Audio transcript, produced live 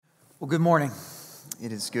Well, good morning.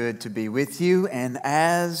 It is good to be with you. And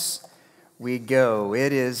as we go,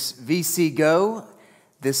 it is VC Go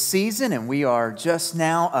this season, and we are just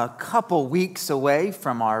now a couple weeks away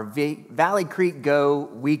from our Valley Creek Go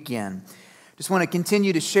weekend. Just want to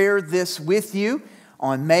continue to share this with you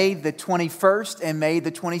on May the 21st and May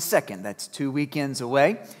the 22nd. That's 2 weekends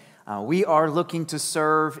away. We are looking to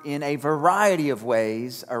serve in a variety of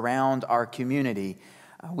ways around our community.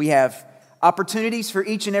 We have opportunities for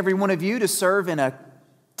each and every one of you to serve in a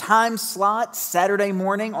time slot Saturday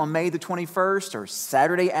morning on May the 21st or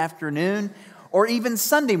Saturday afternoon or even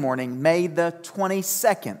Sunday morning, May the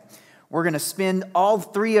 22nd. We're going to spend all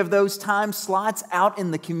 3 of those time slots out in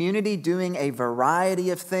the community doing a variety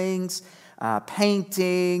of things,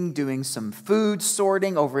 painting, doing some food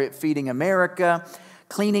sorting over at Feeding America,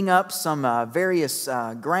 cleaning up some various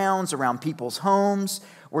grounds around people's homes.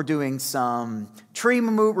 We're doing some tree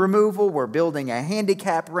removal. We're building a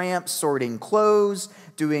handicap ramp, sorting clothes,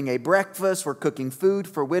 doing a breakfast. We're cooking food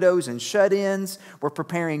for widows and shut-ins. We're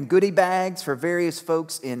preparing goodie bags for various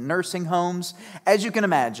folks in nursing homes. As you can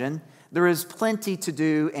imagine, there is plenty to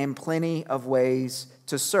do and plenty of ways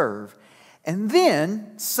to serve. And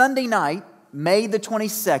then Sunday night, May the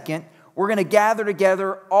 22nd, we're going to gather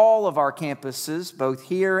together all of our campuses, both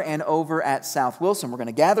here and over at South Wilson. We're going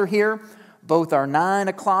to gather here. Both our 9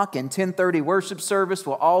 o'clock and 10:30 worship service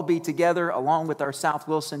will all be together along with our South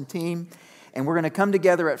Wilson team. And we're going to come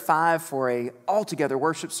together at 5 for a all-together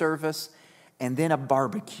worship service and then a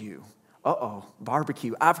barbecue.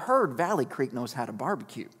 Barbecue. I've heard Valley Creek knows how to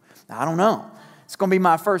barbecue. I don't know. It's going to be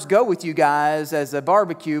my first go with you guys as a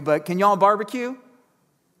barbecue, but can y'all barbecue?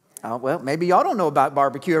 Well, maybe y'all don't know about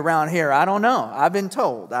barbecue around here. I don't know. I've been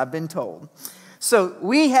told. So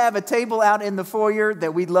we have a table out in the foyer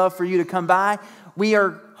that we'd love for you to come by. We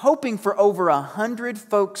are hoping for over 100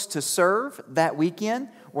 folks to serve that weekend.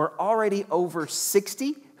 We're already over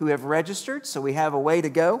 60 who have registered, so we have a way to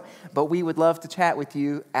go. But we would love to chat with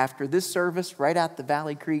you after this service right at the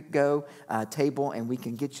Valley Creek Go table, and we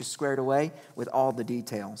can get you squared away with all the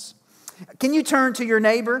details. Can you turn to your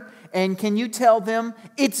neighbor and can you tell them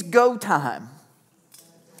it's go time?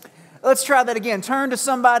 Let's try that again. Turn to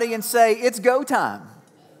somebody and say, it's go time.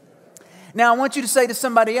 Now, I want you to say to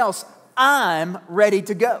somebody else, I'm ready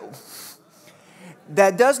to go.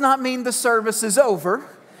 That does not mean the service is over.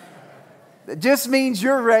 It just means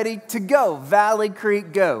you're ready to go. Valley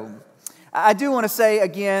Creek Go. I do want to say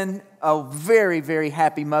again, a very, very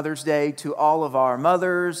happy Mother's Day to all of our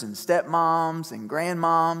mothers and stepmoms and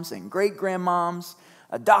grandmoms and great-grandmoms,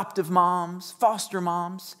 adoptive moms, foster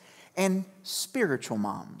moms, and spiritual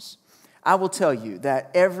moms. I will tell you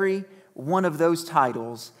that every one of those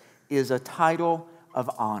titles is a title of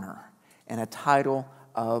honor and a title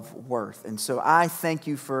of worth. And so I thank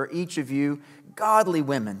you for each of you godly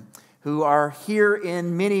women who are here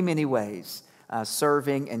in many, many ways,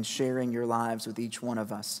 serving and sharing your lives with each one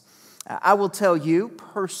of us. I will tell you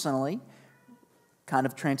personally, kind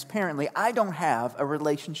of transparently, I don't have a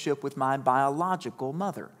relationship with my biological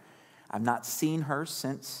mother. I've not seen her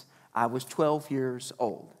since I was 12 years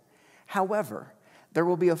old. However, there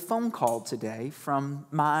will be a phone call today from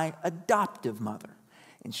my adoptive mother,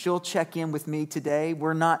 and she'll check in with me today.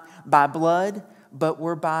 We're not by blood, but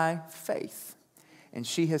we're by faith. And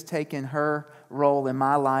she has taken her role in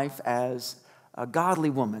my life as a godly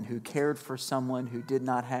woman who cared for someone who did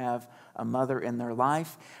not have a mother in their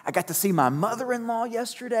life. I got to see my mother-in-law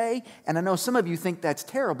yesterday, and I know some of you think that's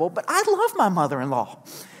terrible, but I love my mother-in-law.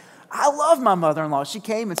 I love my mother-in-law. She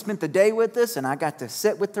came and spent the day with us, and I got to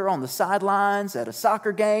sit with her on the sidelines at a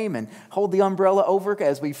soccer game and hold the umbrella over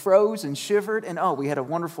as we froze and shivered. And we had a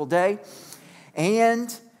wonderful day.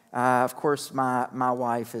 And, of course, my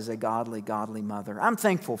wife is a godly mother. I'm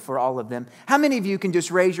thankful for all of them. How many of you can just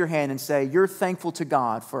raise your hand and say you're thankful to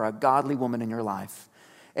God for a godly woman in your life?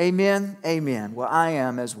 Amen? Amen. Well, I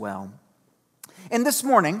am as well. And this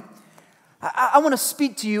morning, I want to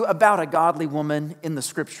speak to you about a godly woman in the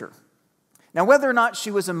Scripture. Now, whether or not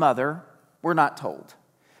she was a mother, we're not told.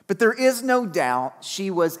 But there is no doubt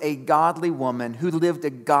she was a godly woman who lived a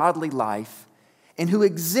godly life and who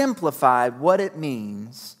exemplified what it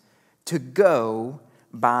means to go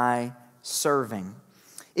by serving.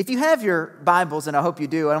 If you have your Bibles, and I hope you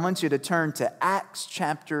do, I want you to turn to Acts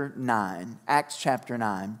chapter 9. Acts chapter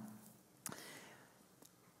 9.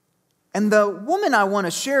 And the woman I want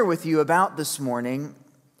to share with you about this morning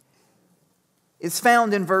is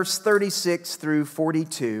found in verse 36 through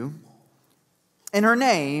 42. And her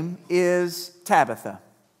name is Tabitha.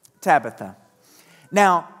 Tabitha.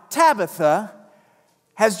 Now, Tabitha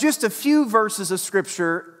has just a few verses of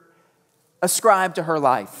Scripture ascribed to her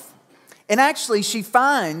life. And actually, she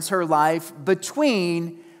finds her life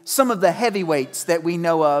between some of the heavyweights that we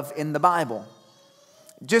know of in the Bible.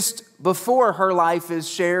 Just before her life is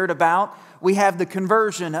shared about, we have the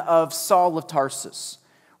conversion of Saul of Tarsus,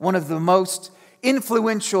 one of the most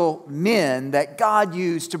influential men that God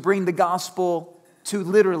used to bring the gospel to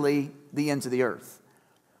literally the ends of the earth.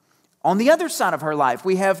 On the other side of her life,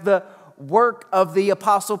 we have the work of the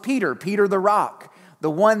Apostle Peter, Peter the Rock, the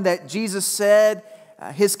one that Jesus said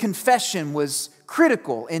his confession was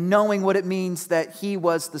critical in knowing what it means that he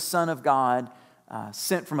was the Son of God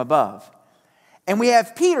sent from above. And we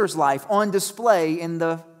have Peter's life on display in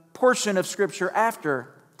the portion of Scripture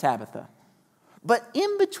after Tabitha. But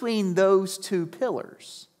in between those two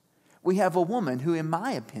pillars, we have a woman who, in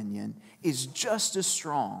my opinion, is just as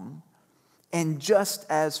strong and just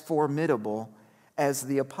as formidable as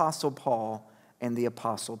the Apostle Paul and the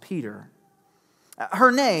Apostle Peter.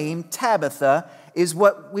 Her name, Tabitha, is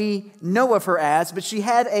what we know of her as, but she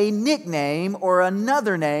had a nickname or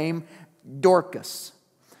another name, Dorcas.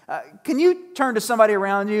 Can you turn to somebody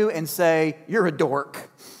around you and say, "You're a dork"?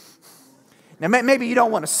 Now, maybe you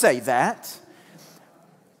don't want to say that,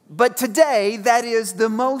 but today that is the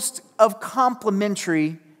most of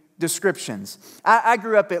complimentary descriptions. I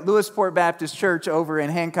grew up at Lewisport Baptist Church over in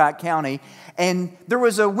Hancock County, and there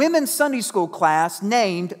was a women's Sunday school class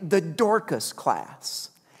named the Dorcas class.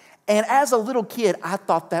 And as a little kid, I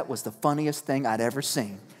thought that was the funniest thing I'd ever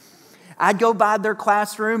seen. I'd go by their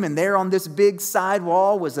classroom, and there on this big side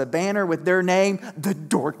wall was a banner with their name, the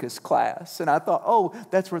Dorcas class. And I thought, oh,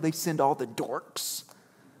 that's where they send all the dorks.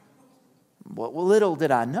 Well, little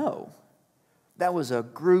did I know, that was a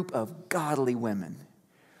group of godly women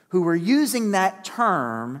who were using that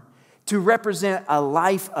term to represent a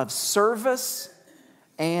life of service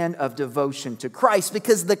and of devotion to Christ,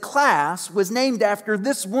 because the class was named after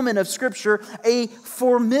this woman of Scripture, a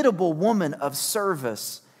formidable woman of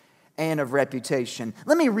service and of reputation.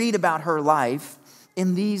 Let me read about her life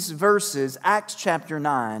in these verses, Acts chapter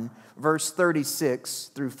 9, verse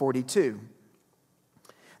 36 through 42.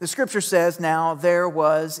 The Scripture says, "Now there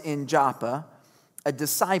was in Joppa a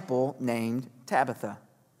disciple named Tabitha,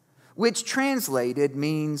 which translated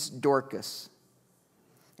means Dorcas.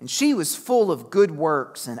 And she was full of good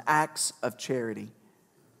works and acts of charity.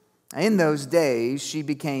 In those days she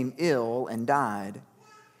became ill and died.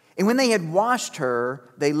 And when they had washed her,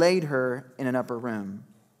 they laid her in an upper room.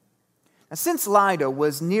 Now, since Lydda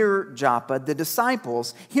was near Joppa, the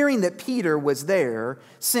disciples, hearing that Peter was there,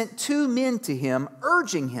 sent 2 men to him,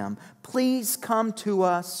 urging him, 'Please come to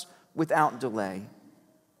us without delay.'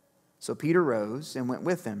 So Peter rose and went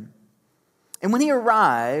with them. And when he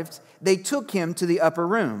arrived, they took him to the upper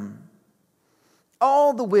room.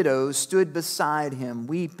 All the widows stood beside him,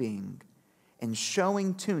 weeping and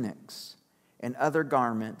showing tunics and other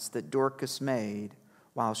garments that Dorcas made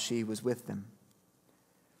while she was with them.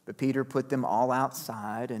 But Peter put them all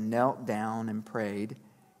outside and knelt down and prayed.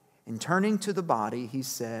 And turning to the body, he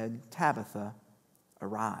said, 'Tabitha,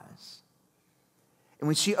 arise.' And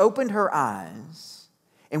when she opened her eyes,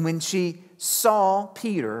 and when she saw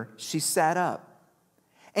Peter, she sat up.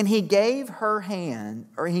 And he gave her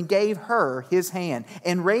his hand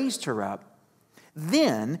and raised her up.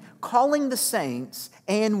 Then, calling the saints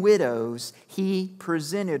and widows, he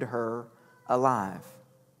presented her alive.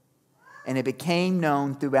 And it became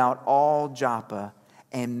known throughout all Joppa,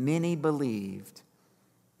 and many believed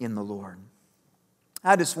in the Lord."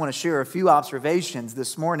 I just want to share a few observations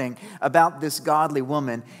this morning about this godly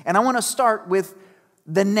woman. And I want to start with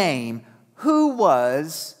the name. Who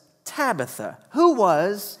was Tabitha? Who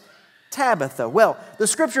was Tabitha? Well, the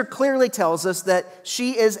Scripture clearly tells us that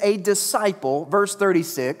she is a disciple, verse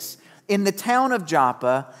 36, in the town of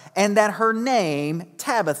Joppa, and that her name,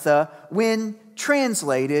 Tabitha, when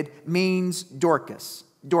translated, means Dorcas.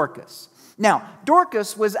 Dorcas. Now,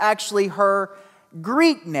 Dorcas was actually her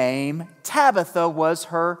Greek name. Tabitha was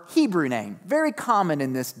her Hebrew name. Very common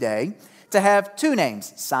in this day to have 2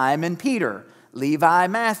 names, Simon, Peter, Levi,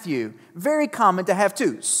 Matthew. Very common to have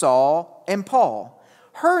 2, Saul and Paul.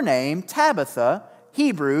 Her name, Tabitha,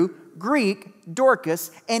 Hebrew, Greek,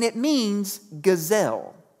 Dorcas, and it means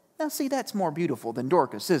gazelle. Now, see, that's more beautiful than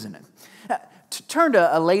Dorcas, isn't it? Turn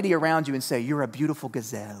to a lady around you and say, "You're a beautiful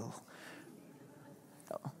gazelle."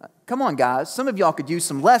 Come on, guys. Some of y'all could use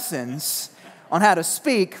some lessons on how to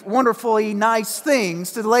speak wonderfully nice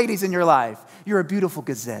things to the ladies in your life. "You're a beautiful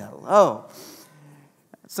gazelle." Oh,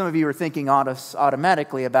 some of you are thinking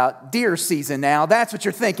automatically about deer season now. That's what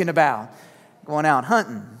you're thinking about, going out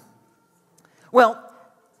hunting. Well,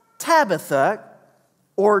 Tabitha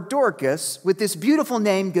or Dorcas, with this beautiful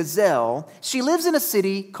name, Gazelle. She lives in a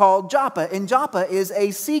city called Joppa, and Joppa is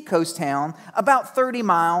a seacoast town about 30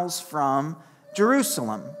 miles from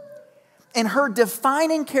Jerusalem. And her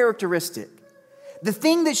defining characteristic, the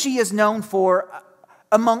thing that she is known for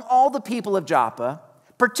among all the people of Joppa,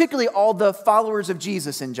 particularly all the followers of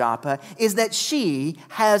Jesus in Joppa, is that she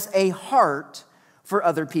has a heart for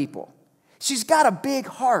other people. She's got a big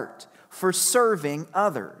heart for serving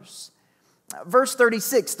others. Verse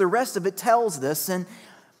 36, the rest of it tells this, and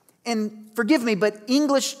forgive me, but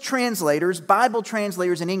English translators, Bible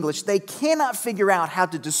translators in English, they cannot figure out how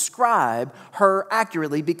to describe her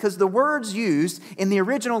accurately because the words used in the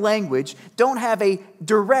original language don't have a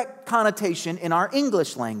direct connotation in our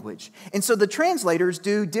English language. And so the translators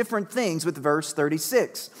do different things with verse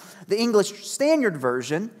 36. The English Standard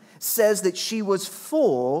Version says that she was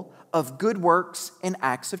full of good works and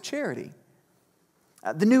acts of charity.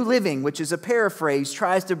 The New Living, which is a paraphrase,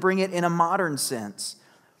 tries to bring it in a modern sense.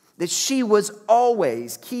 That she was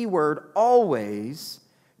always, keyword, always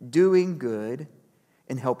doing good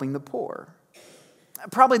and helping the poor.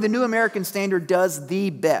 Probably the New American Standard does the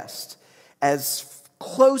best, as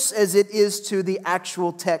close as it is to the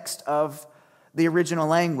actual text of the original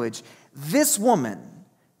language. This woman,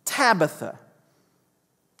 Tabitha,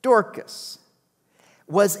 Dorcas,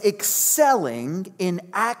 was excelling in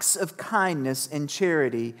acts of kindness and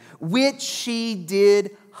charity, which she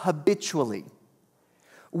did habitually,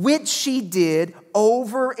 which she did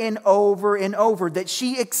over and over and over, that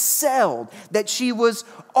she excelled, that she was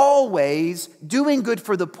always doing good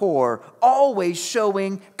for the poor, always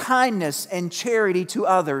showing kindness and charity to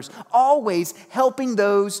others, always helping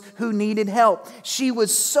those who needed help. She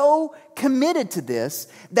was so committed to this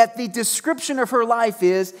that the description of her life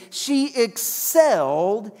is she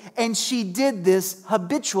excelled and she did this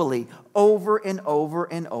habitually over and over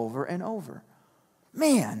and over and over.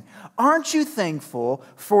 Man, aren't you thankful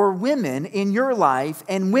for women in your life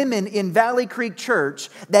and women in Valley Creek Church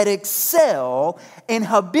that excel and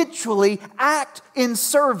habitually act in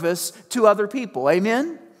service to other people?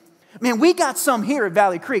 Amen? Man, we got some here at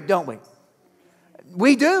Valley Creek, don't we?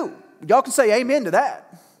 We do. Y'all can say amen to that.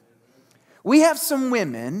 We have some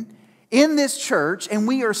women in this church, and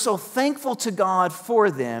we are so thankful to God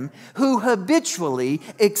for them, who habitually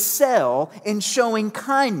excel in showing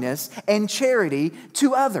kindness and charity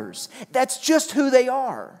to others. That's just who they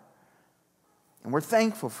are. And we're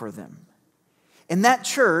thankful for them. And that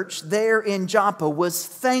church there in Joppa was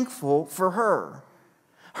thankful for her.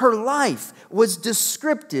 Her life was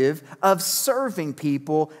descriptive of serving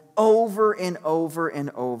people over and over and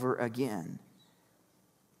over again.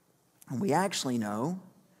 And we actually know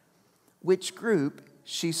which group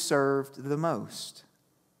she served the most.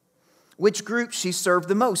 Which group she served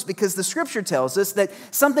the most, because the scripture tells us that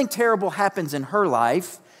something terrible happens in her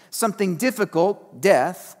life, something difficult,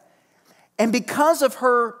 death, and because of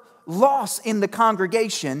her loss in the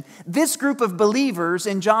congregation, this group of believers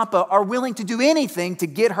in Joppa are willing to do anything to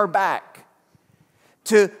get her back,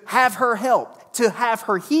 to have her helped, to have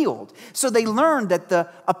her healed. So they learned that the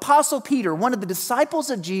Apostle Peter, one of the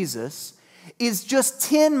disciples of Jesus, is just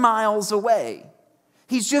 10 miles away.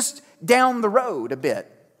 He's just down the road a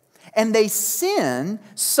bit. And they send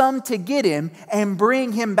some to get him and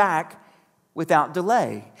bring him back without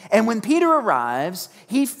delay. And when Peter arrives,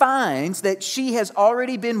 he finds that she has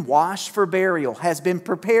already been washed for burial, has been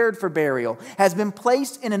prepared for burial, has been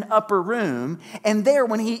placed in an upper room. And there,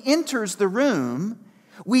 when he enters the room,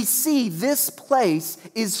 we see this place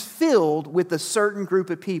is filled with a certain group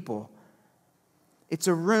of people. It's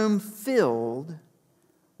a room filled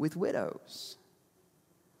with widows.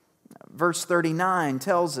 Verse 39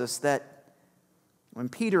 tells us that when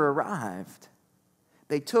Peter arrived,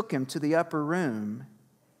 they took him to the upper room,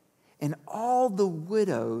 and all the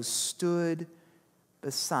widows stood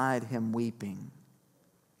beside him weeping.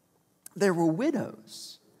 There were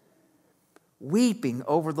widows weeping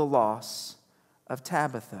over the loss of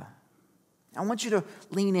Tabitha. I want you to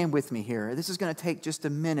lean in with me here. This is going to take just a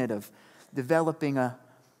minute of developing of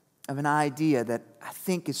an idea that I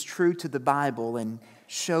think is true to the Bible and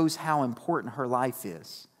shows how important her life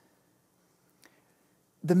is.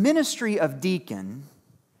 The ministry of deacon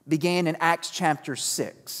began in Acts chapter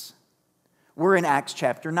 6. We're in Acts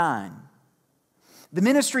chapter 9. The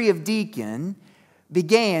ministry of deacon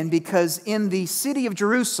began because in the city of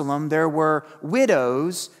Jerusalem there were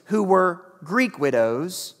widows who were Greek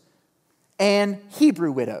widows and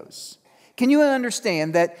Hebrew widows. Can you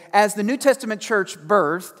understand that as the New Testament church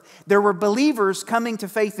birthed, there were believers coming to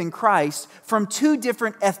faith in Christ from two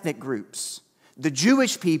different ethnic groups, the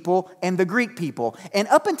Jewish people and the Greek people. And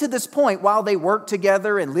up until this point, while they worked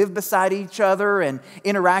together and lived beside each other and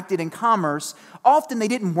interacted in commerce, often they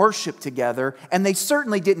didn't worship together, and they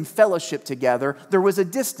certainly didn't fellowship together. There was a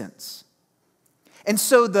distance. And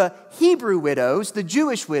so the Hebrew widows, the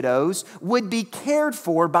Jewish widows, would be cared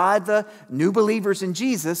for by the new believers in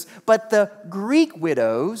Jesus, but the Greek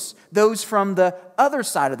widows, those from the other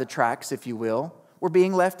side of the tracks, if you will, were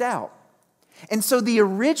being left out. And so the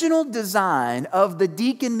original design of the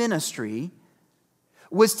deacon ministry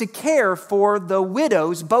was to care for the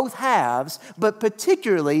widows, both halves, but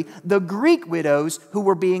particularly the Greek widows who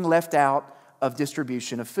were being left out of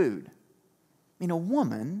distribution of food. I mean, a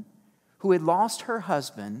woman who had lost her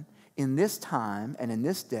husband in this time and in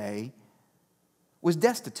this day was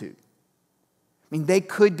destitute. I mean, they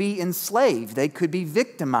could be enslaved. They could be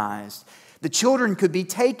victimized. The children could be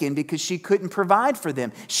taken because she couldn't provide for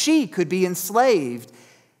them. She could be enslaved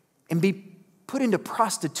and be put into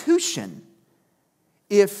prostitution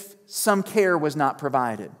if some care was not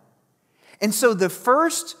provided. And so the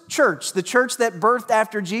first church, the church that birthed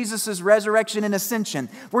after Jesus' resurrection and ascension,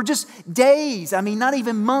 we're just days, not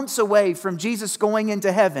even months away from Jesus going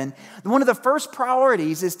into heaven. One of the first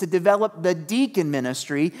priorities is to develop the deacon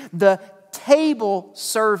ministry, the table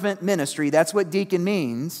servant ministry, that's what deacon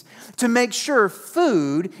means, to make sure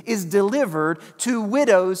food is delivered to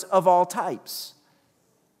widows of all types.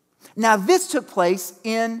 Now, this took place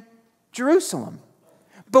in Jerusalem.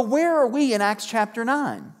 But where are we in Acts chapter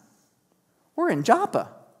 9? We're in Joppa,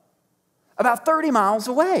 about 30 miles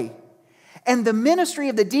away. And the ministry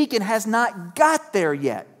of the deacon has not got there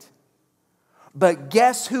yet. But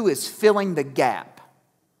guess who is filling the gap?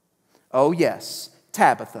 Oh yes,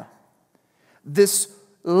 Tabitha. This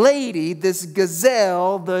lady, this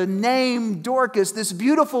gazelle, the name Dorcas, this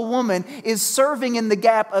beautiful woman is serving in the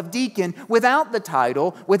gap of deacon without the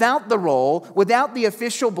title, without the role, without the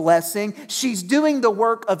official blessing. She's doing the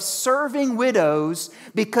work of serving widows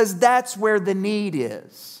because that's where the need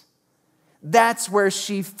is. That's where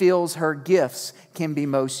she feels her gifts can be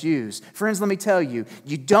most used. Friends, let me tell you,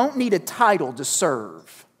 you don't need a title to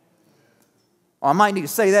serve. I might need to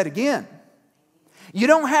say that again. You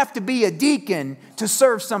don't have to be a deacon to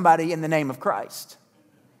serve somebody in the name of Christ.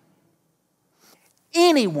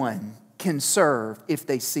 Anyone can serve if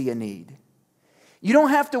they see a need. You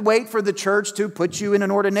don't have to wait for the church to put you in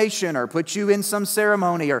an ordination or put you in some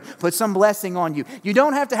ceremony or put some blessing on you. You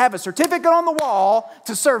don't have to have a certificate on the wall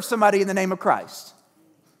to serve somebody in the name of Christ.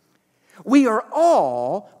 We are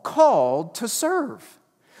all called to serve.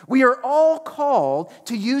 We are all called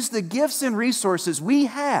to use the gifts and resources we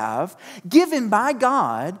have given by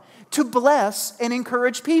God to bless and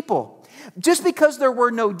encourage people. Just because there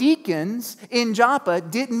were no deacons in Joppa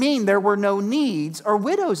didn't mean there were no needs or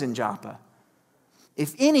widows in Joppa.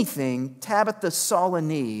 If anything, Tabitha saw a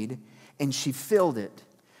need and she filled it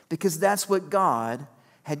because that's what God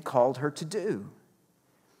had called her to do.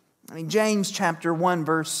 James chapter 1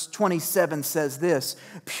 verse 27 says this: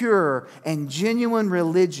 pure and genuine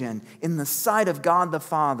religion in the sight of God the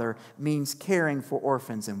Father means caring for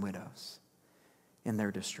orphans and widows in their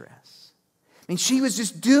distress. She was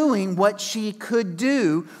just doing what she could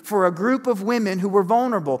do for a group of women who were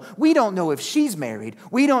vulnerable. We don't know if she's married.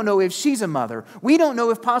 We don't know if she's a mother. We don't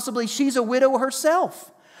know if possibly she's a widow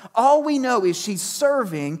herself. All we know is she's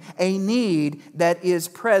serving a need that is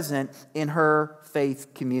present in her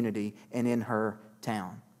faith community and in her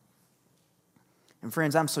town. And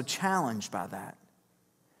friends, I'm so challenged by that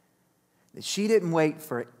she didn't wait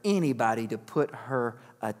for anybody to put her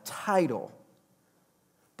a title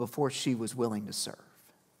before she was willing to serve.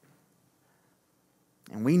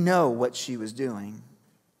 And we know what she was doing.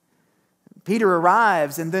 Peter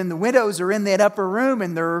arrives, and then the widows are in that upper room,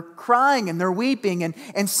 and they're crying and they're weeping.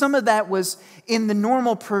 And some of that was in the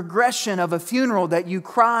normal progression of a funeral, that you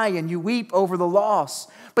cry and you weep over the loss.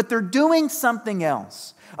 But they're doing something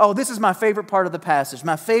else. Oh, this is my favorite part of the passage,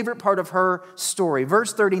 my favorite part of her story.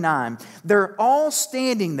 Verse 39, they're all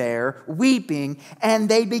standing there weeping, and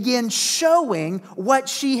they begin showing what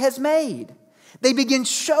she has made. They begin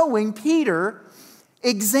showing Peter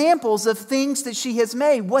examples of things that she has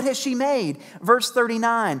made. What has she made? Verse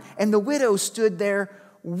 39, and the widow stood there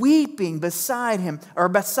weeping beside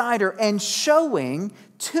her and showing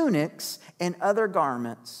tunics and other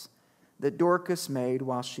garments that Dorcas made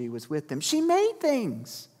while she was with them. She made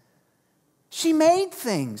things. She made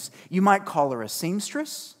things. You might call her a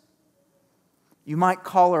seamstress. You might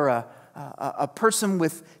call her a person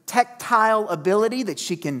with tactile ability that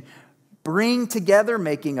she can bring together,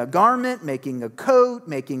 making a garment, making a coat,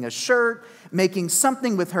 making a shirt, making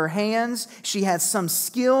something with her hands. She has some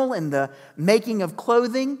skill in the making of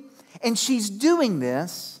clothing. And she's doing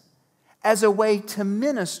this as a way to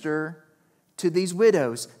minister to these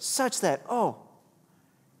widows, such that,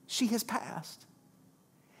 she has passed.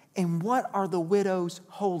 And what are the widows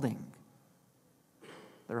holding?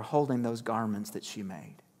 They're holding those garments that she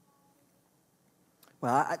made.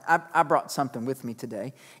 Well, I brought something with me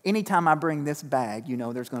today. Anytime I bring this bag,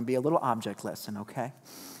 there's going to be a little object lesson, okay?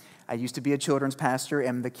 I used to be a children's pastor,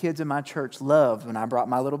 and the kids in my church loved when I brought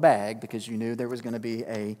my little bag because you knew there was going to be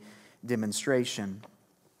a demonstration.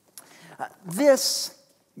 This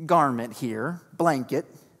garment here, blanket,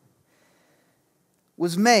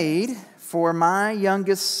 was made for my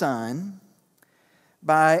youngest son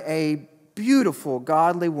by a beautiful,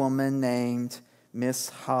 godly woman named Miss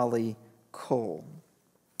Holly Cole.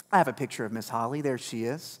 I have a picture of Miss Holly. There she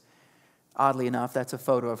is. Oddly enough, that's a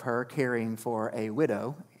photo of her caring for a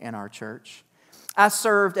widow in our church. I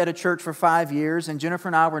served at a church for 5 years, and Jennifer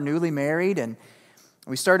and I were newly married, and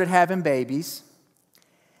we started having babies.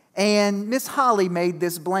 And Miss Holly made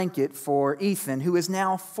this blanket for Ethan, who is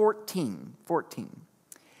now 14.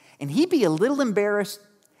 And he'd be a little embarrassed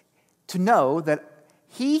to know that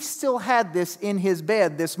he still had this in his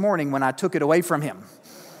bed this morning when I took it away from him.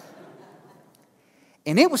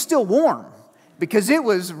 And it was still warm because it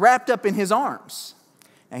was wrapped up in his arms.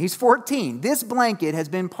 Now, he's 14. This blanket has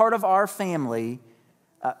been part of our family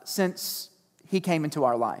since he came into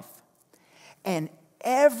our life. And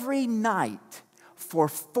every night for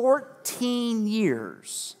 14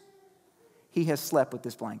 years, he has slept with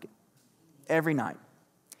this blanket. Every night.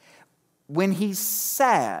 When he's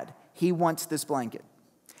sad, he wants this blanket.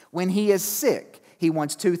 When he is sick, he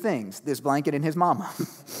wants two things, this blanket and his mama.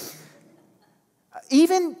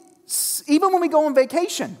 Even when we go on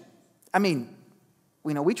vacation,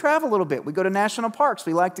 we travel a little bit. We go to national parks.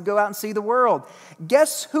 We like to go out and see the world.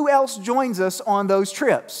 Guess who else joins us on those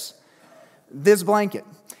trips? This blanket.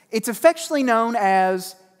 It's affectionately known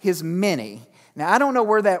as his Minnie. Now, I don't know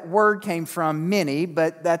where that word came from, Minnie,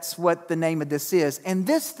 but that's what the name of this is. And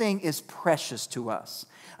this thing is precious to us.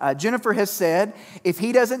 Jennifer has said if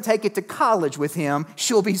he doesn't take it to college with him,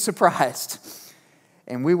 she'll be surprised.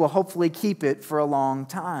 And we will hopefully keep it for a long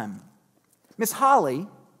time. Miss Holly,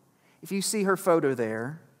 if you see her photo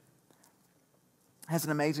there, has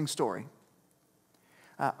an amazing story.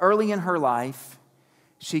 Early in her life,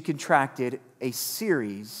 she contracted a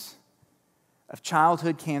series of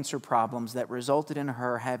childhood cancer problems that resulted in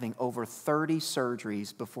her having over 30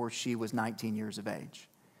 surgeries before she was 19 years of age.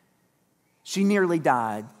 She nearly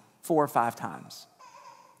died 4 or 5 times.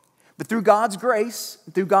 But through God's grace,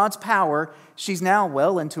 through God's power, she's now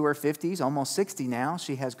well into her 50s, almost 60 now.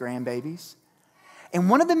 She has grandbabies. And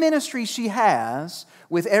one of the ministries she has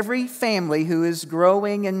with every family who is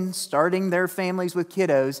growing and starting their families with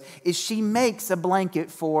kiddos is she makes a blanket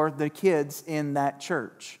for the kids in that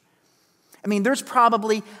church. There's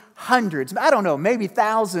probably hundreds, maybe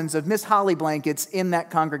thousands of Miss Holly blankets in that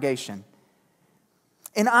congregation.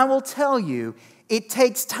 And I will tell you, it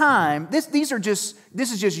takes time. This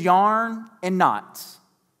is just yarn and knots.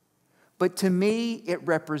 But to me, it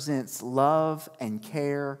represents love and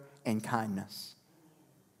care and kindness.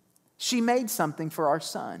 She made something for our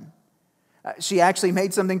son. She actually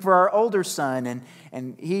made something for our older son,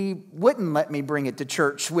 and he wouldn't let me bring it to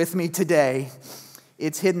church with me today.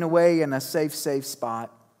 It's hidden away in a safe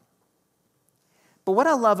spot. But what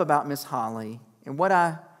I love about Miss Holly and what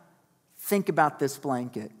I think about this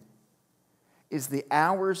blanket is the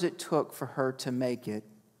hours it took for her to make it,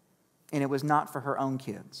 and it was not for her own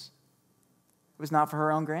kids. It was not for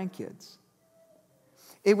her own grandkids.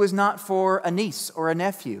 It was not for a niece or a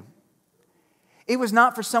nephew. It was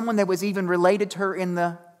not for someone that was even related to her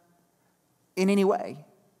in any way.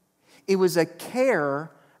 It was a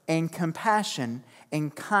care and compassion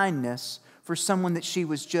and kindness for someone that she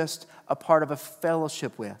was just a part of a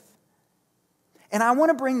fellowship with. And I want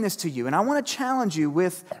to bring this to you, and I want to challenge you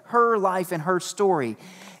with her life and her story.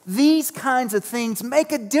 These kinds of things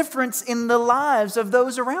make a difference in the lives of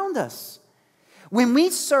those around us. When we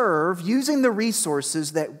serve using the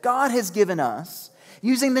resources that God has given us,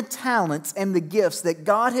 using the talents and the gifts that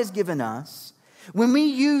God has given us, when we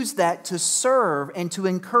use that to serve and to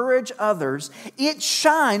encourage others, it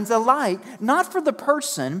shines a light, not for the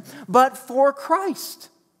person, but for Christ.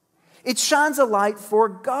 It shines a light for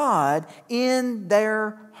God in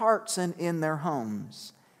their hearts and in their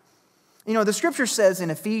homes. The scripture says in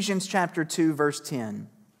Ephesians chapter 2, verse 10,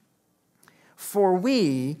 "For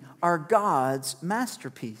we are God's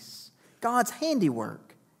masterpiece, God's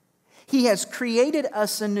handiwork. He has created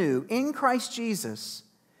us anew in Christ Jesus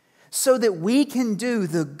so that we can do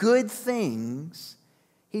the good things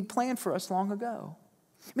He'd planned for us long ago."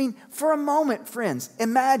 I mean, for a moment, friends,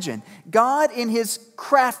 imagine God in His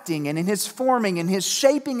crafting and in His forming and His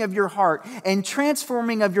shaping of your heart and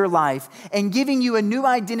transforming of your life and giving you a new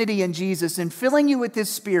identity in Jesus and filling you with His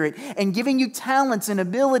Spirit and giving you talents and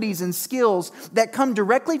abilities and skills that come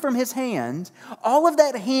directly from His hand. All of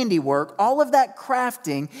that handiwork, all of that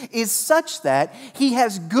crafting is such that He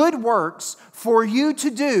has good works for you to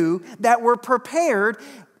do that were prepared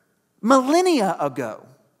millennia ago.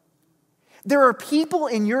 There are people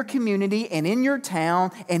in your community and in your town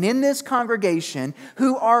and in this congregation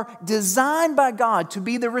who are designed by God to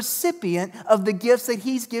be the recipient of the gifts that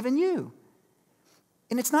He's given you.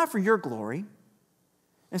 And it's not for your glory.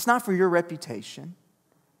 It's not for your reputation.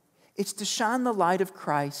 It's to shine the light of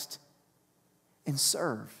Christ and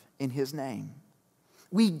serve in His name.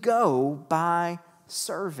 We go by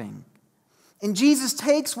serving. And Jesus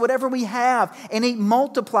takes whatever we have and He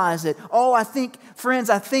multiplies it. Oh, I think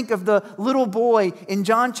of the little boy in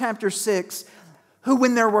John chapter 6 who,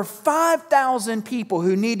 when there were 5,000 people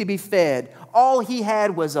who need to be fed, all he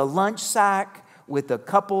had was a lunch sack with a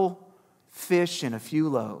couple fish and a few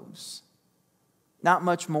loaves. Not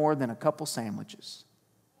much more than a couple sandwiches.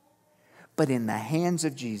 But in the hands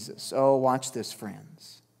of Jesus, oh, watch this,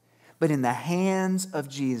 friends. But in the hands of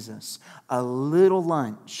Jesus, a little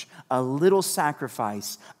lunch, a little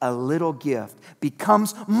sacrifice, a little gift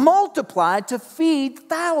becomes multiplied to feed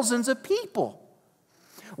thousands of people.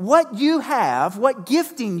 What you have, what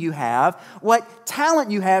gifting you have, what talent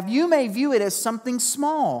you have, you may view it as something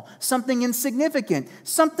small, something insignificant,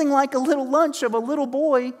 something like a little lunch of a little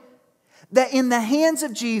boy. That in the hands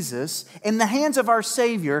of Jesus, in the hands of our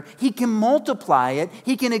Savior, He can multiply it,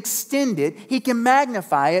 He can extend it, He can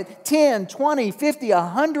magnify it 10, 20, 50,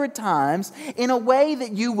 100 times in a way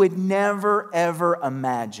that you would never, ever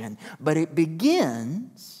imagine. But it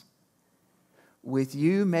begins with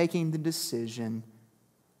you making the decision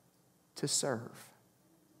to serve.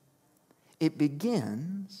 It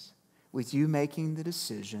begins with you making the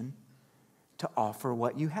decision to offer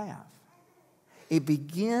what you have. It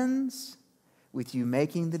begins with you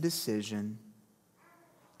making the decision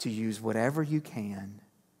to use whatever you can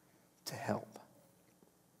to help.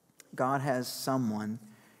 God has someone,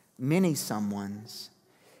 many someones,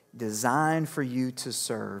 designed for you to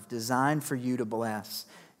serve, designed for you to bless,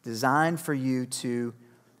 designed for you to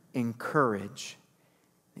encourage.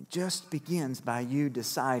 It just begins by you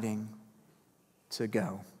deciding to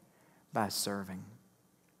go, by serving.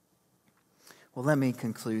 Well, let me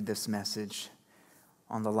conclude this message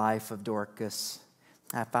on the life of Dorcas.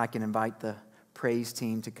 If I can invite the praise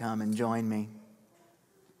team to come and join me.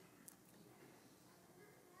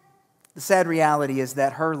 The sad reality is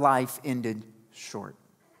that her life ended short.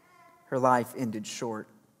 Her life ended short.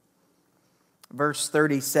 Verse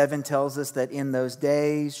 37 tells us that in those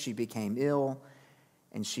days she became ill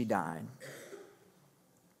and she died.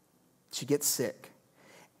 She gets sick.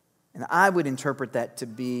 And I would interpret that to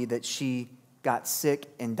be that she got sick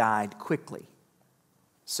and died quickly.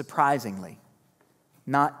 Surprisingly,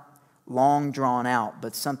 not long drawn out,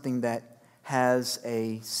 but something that has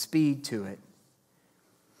a speed to it.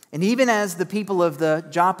 And even as the people of the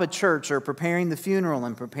Joppa church are preparing the funeral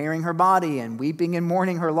and preparing her body and weeping and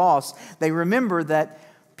mourning her loss, they remember that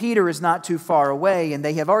Peter is not too far away, and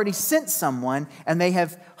they have already sent someone, and they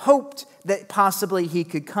have hoped that possibly he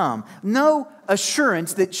could come. No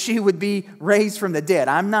assurance that she would be raised from the dead.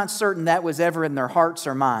 I'm not certain that was ever in their hearts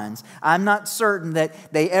or minds. I'm not certain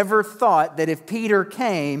that they ever thought that if Peter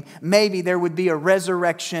came, maybe there would be a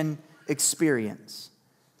resurrection experience.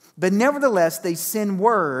 But nevertheless, they send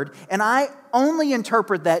word, and I only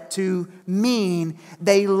interpret that to mean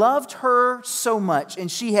they loved her so much,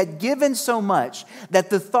 and she had given so much,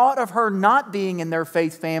 that the thought of her not being in their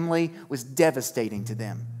faith family was devastating to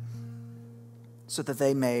them. So that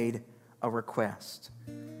they made a request.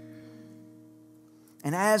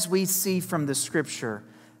 And as we see from the Scripture,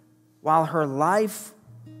 while her life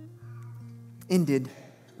ended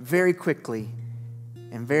very quickly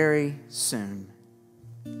and very soon,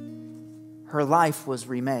 her life was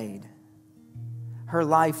remade. Her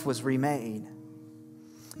life was remade.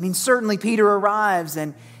 I mean, certainly Peter arrives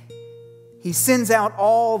and he sends out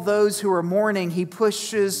all those who are mourning. He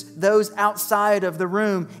pushes those outside of the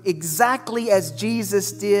room exactly as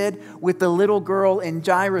Jesus did with the little girl in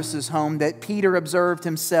Jairus' home that Peter observed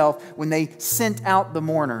himself when they sent out the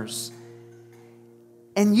mourners.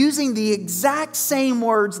 And using the exact same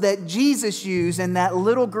words that Jesus used in that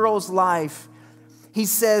little girl's life, he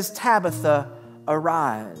says, "Tabitha,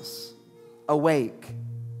 arise, awake."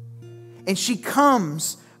 And she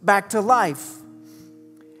comes back to life.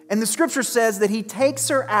 And the scripture says that he takes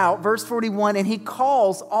her out, verse 41, and he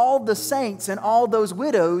calls all the saints and all those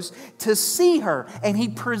widows to see her, and he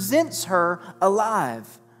presents her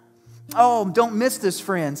alive. Oh, don't miss this,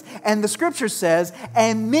 friends. And the scripture says,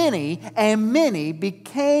 and many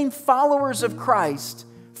became followers of Christ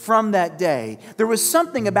from that day. There was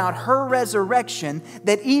something about her resurrection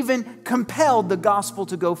that even compelled the gospel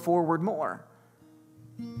to go forward more.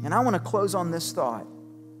 And I want to close on this thought.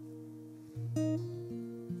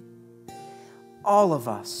 All of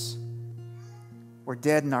us were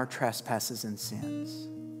dead in our trespasses and sins.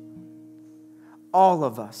 All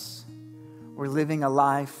of us were living a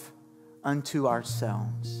life unto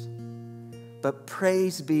ourselves. But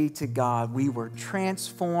praise be to God, we were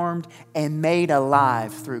transformed and made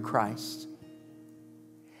alive through Christ.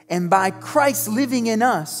 And by Christ living in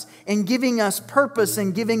us and giving us purpose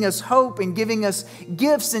and giving us hope and giving us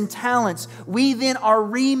gifts and talents, we then are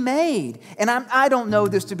remade. And I don't know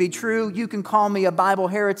this to be true. You can call me a Bible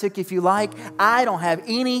heretic if you like. I don't have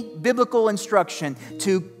any biblical instruction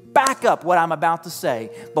to back up what I'm about to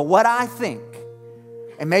say. But what I think,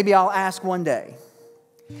 and maybe I'll ask one day,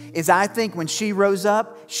 is I think when she rose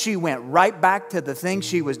up, she went right back to the thing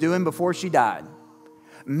she was doing before she died.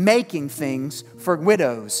 Making things for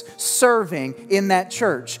widows, serving in that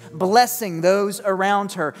church, blessing those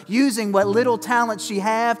around her, using what little talent she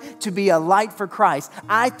had to be a light for Christ.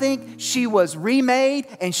 I think she was remade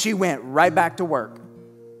and she went right back to work.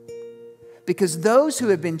 Because those who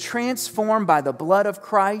have been transformed by the blood of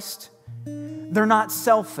Christ, they're not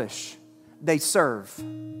selfish, they serve.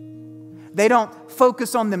 They don't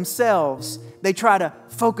focus on themselves. They try to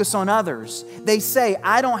focus on others. They say,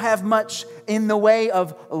 I don't have much in the way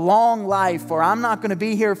of long life, or I'm not going to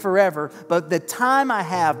be here forever, but the time I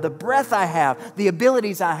have, the breath I have, the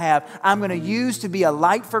abilities I have, I'm going to use to be a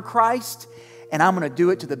light for Christ, and I'm going to do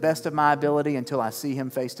it to the best of my ability until I see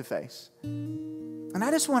Him face to face. And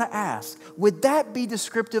I just want to ask, would that be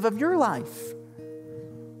descriptive of your life?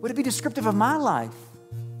 Would it be descriptive of my life?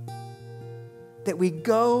 That we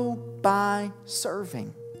go by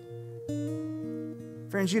serving.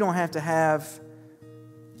 Friends, you don't have to have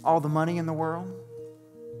all the money in the world.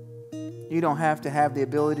 You don't have to have the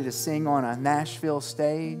ability to sing on a Nashville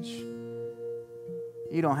stage.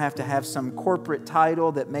 You don't have to have some corporate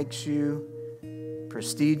title that makes you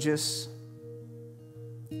prestigious.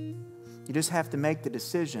 You just have to make the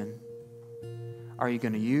decision. Are you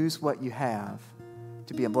going to use what you have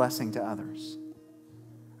to be a blessing to others?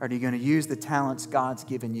 Or are you going to use the talents God's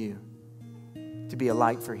given you to be a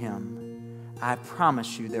light for Him? I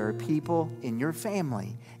promise you there are people in your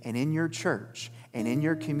family and in your church and in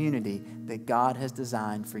your community that God has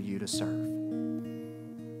designed for you to serve.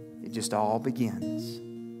 It just all begins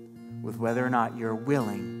with whether or not you're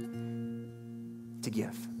willing to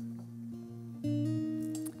give.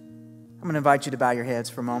 I'm going to invite you to bow your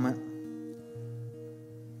heads for a moment.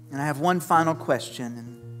 And I have one final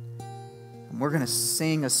question. And we're going to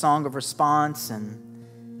sing a song of response.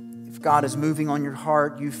 And if God is moving on your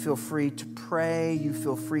heart, you feel free to pray. You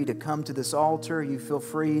feel free to come to this altar. You feel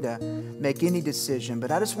free to make any decision.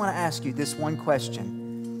 But I just want to ask you this one question.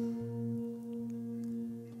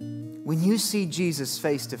 When you see Jesus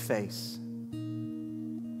face to face,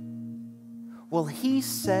 will He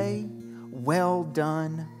say, "Well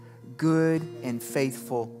done, good and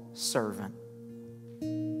faithful servant"?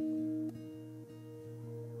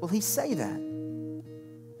 Will He say that?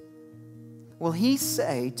 Will He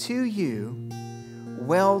say to you,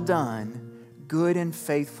 "Well done, good and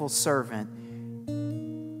faithful servant.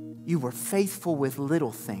 You were faithful with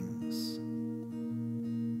little things,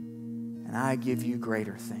 and I give you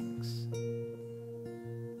greater things"?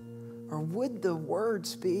 Or would the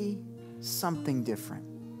words be something different?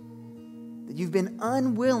 That you've been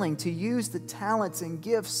unwilling to use the talents and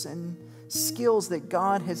gifts and skills that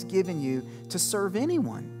God has given you to serve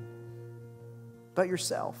anyone but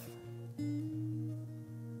yourself.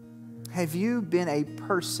 Have you been a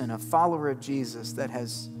person, a follower of Jesus, that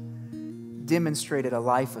has demonstrated a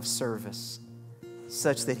life of service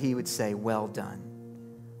such that He would say, "Well done,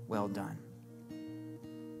 well done"?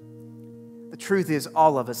 The truth is,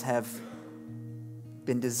 all of us have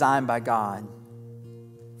been designed by God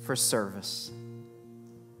for service.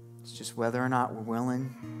 It's just whether or not we're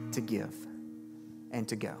willing to give and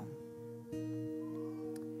to go.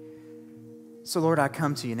 So, Lord, I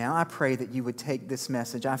come to you now. I pray that you would take this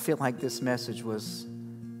message. I feel like this message was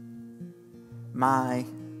my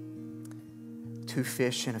 2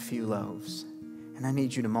 fish and a few loaves, and I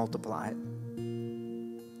need you to multiply it.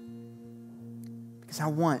 Because I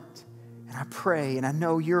want, and I pray, and I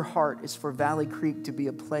know your heart is for Valley Creek to be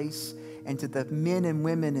a place and to the men and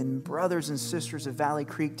women and brothers and sisters of Valley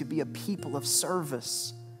Creek to be a people of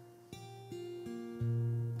service,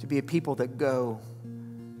 to be a people that go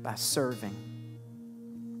by serving.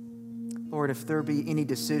 Lord, if there be any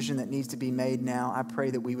decision that needs to be made now, I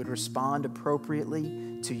pray that we would respond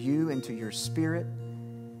appropriately to you and to your Spirit,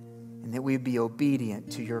 and that we would be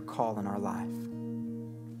obedient to your call in our life.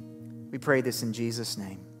 We pray this in Jesus'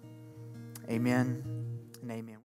 name. Amen and amen.